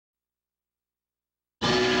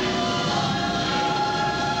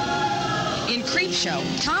In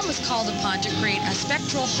Creepshow, Tom was called upon to create a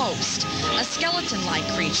spectral host, a skeleton-like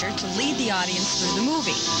creature to lead the audience through the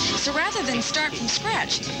movie. So rather than start from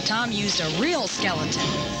scratch, Tom used a real skeleton.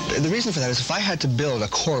 The reason for that is if I had to build a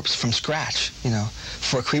corpse from scratch, you know,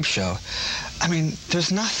 for a Creepshow, I mean,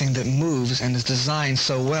 there's nothing that moves and is designed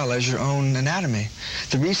so well as your own anatomy.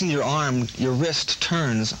 The reason your arm, your wrist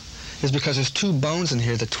turns is because there's two bones in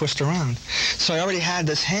here that twist around. So I already had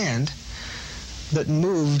this hand that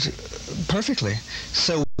moved perfectly.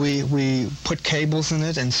 So we put cables in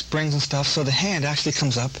it and springs and stuff, so the hand actually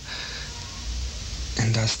comes up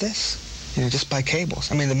and does this, you know, just by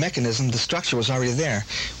cables. I mean, the mechanism, the structure was already there.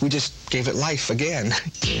 We just gave it life again.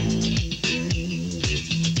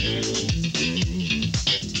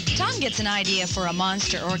 Tom gets an idea for a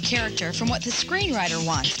monster or character from what the screenwriter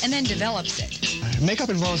wants and then develops it. Makeup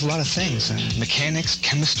involves a lot of things. Mechanics,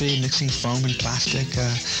 chemistry, mixing foam and plastic,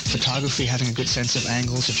 photography, having a good sense of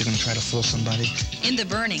angles if you're going to try to fool somebody. In The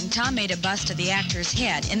Burning, Tom made a bust of the actor's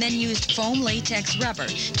head and then used foam latex rubber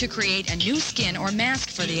to create a new skin or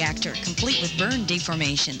mask for the actor, complete with burn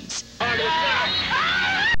deformations.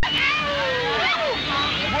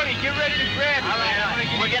 Woody, get ready to grab it. All right.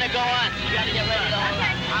 We're going to go on. You got to get ready to go on.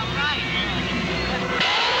 All right.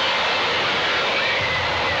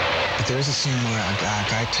 But there is a scene where a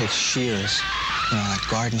guy takes shears, you know, like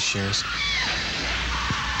garden shears,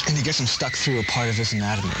 and he gets them stuck through a part of his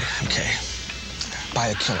anatomy, okay, by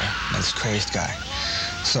a killer, this crazed guy.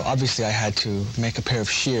 So obviously I had to make a pair of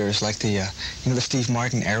shears like the, you know, the Steve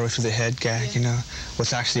Martin arrow through the head gag, you know,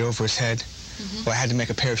 what's actually over his head. Well, I had to make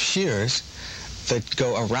a pair of shears that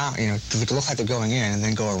go around, you know, that look like they're going in and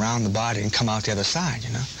then go around the body and come out the other side,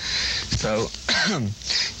 you know. So,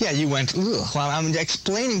 yeah, you went, ugh, while I'm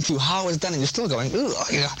explaining to you how it's done and you're still going,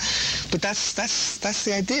 ugh, you know. But that's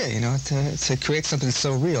the idea, you know, to create something that's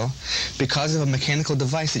so real because of a mechanical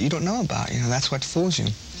device that you don't know about, you know. That's what fools you.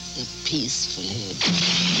 The peaceful head.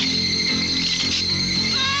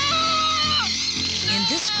 In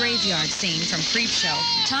this graveyard scene from Creepshow,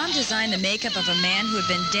 Tom designed the makeup of a man who had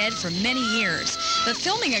been dead for many years. But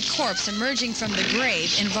filming a corpse emerging from the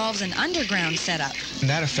grave involves an underground setup. In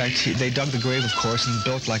that effect, they dug the grave, of course, and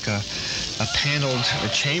built like a paneled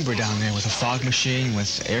chamber down there with a fog machine,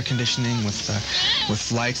 with air conditioning,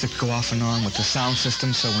 with lights that go off and on, with the sound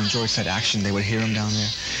system, so when George said action, they would hear him down there.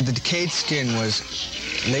 The decayed skin was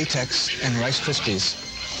latex and Rice Krispies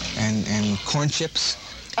and corn chips.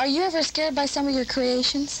 Are you ever scared by some of your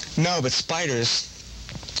creations? No, but spiders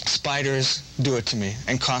do it to me,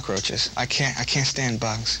 and cockroaches. I can't stand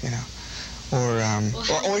bugs, you know, or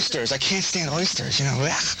oysters. I can't stand oysters, you know.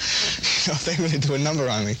 You know, they really do a number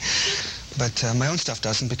on me. But my own stuff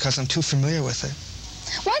doesn't because I'm too familiar with it.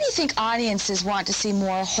 Why do you think audiences want to see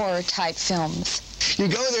more horror-type films? You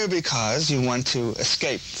go there because you want to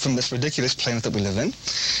escape from this ridiculous planet that we live in,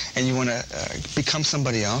 and you want to become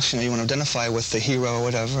somebody else. You know, you want to identify with the hero or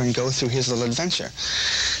whatever and go through his little adventure.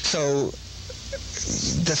 So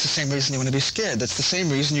that's the same reason you want to be scared. That's the same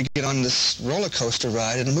reason you get on this roller coaster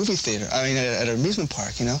ride at a movie theater, I mean, at an amusement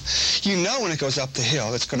park, you know. You know when it goes up the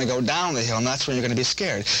hill, it's going to go down the hill, and that's when you're going to be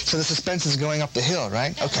scared. So the suspense is going up the hill,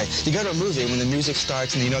 right? Okay, you go to a movie when the music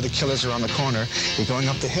starts and you know the killers are on the corner, you're going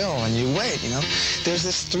up the hill and you wait, you know. There's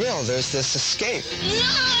this thrill, there's this escape.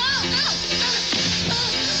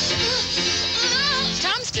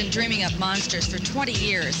 Tom's been dreaming up monsters for 20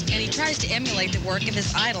 years, and he tries to emulate the work of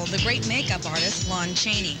his idol, the great makeup artist, Lon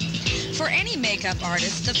Chaney. For any makeup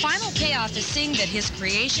artist, the final payoff is seeing that his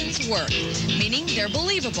creations work, meaning they're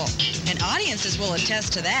believable, and audiences will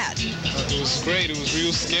attest to that. It was great. It was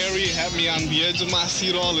real scary. It had me on the edge of my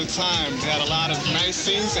seat all the time. It had a lot of nice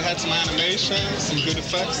scenes. It had some animation, some good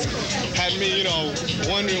effects. Had me, you know,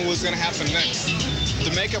 wondering what's going to happen next.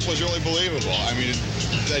 The makeup was really believable. I mean,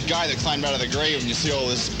 that guy that climbed out of the grave and you see all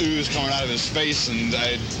this ooze coming out of his face, and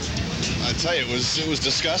I tell you, it was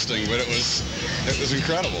disgusting, but it was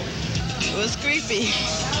incredible. It was creepy.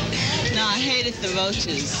 No, I hated the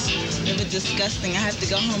roaches. They were disgusting. I have to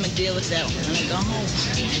go home and deal with that when I go home.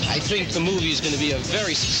 I think the movie is going to be a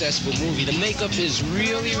very successful movie. The makeup is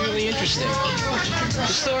really, really interesting. The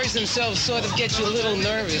stories themselves sort of get you a little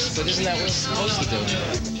nervous, but isn't that what it's supposed to do?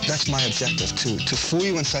 That's my objective, to fool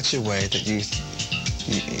you in such a way that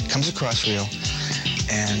it comes across real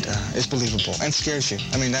and is believable and scares you.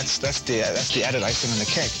 I mean, that's the added icing on the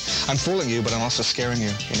cake. I'm fooling you, but I'm also scaring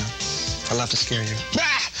you, you know. I love to scare you.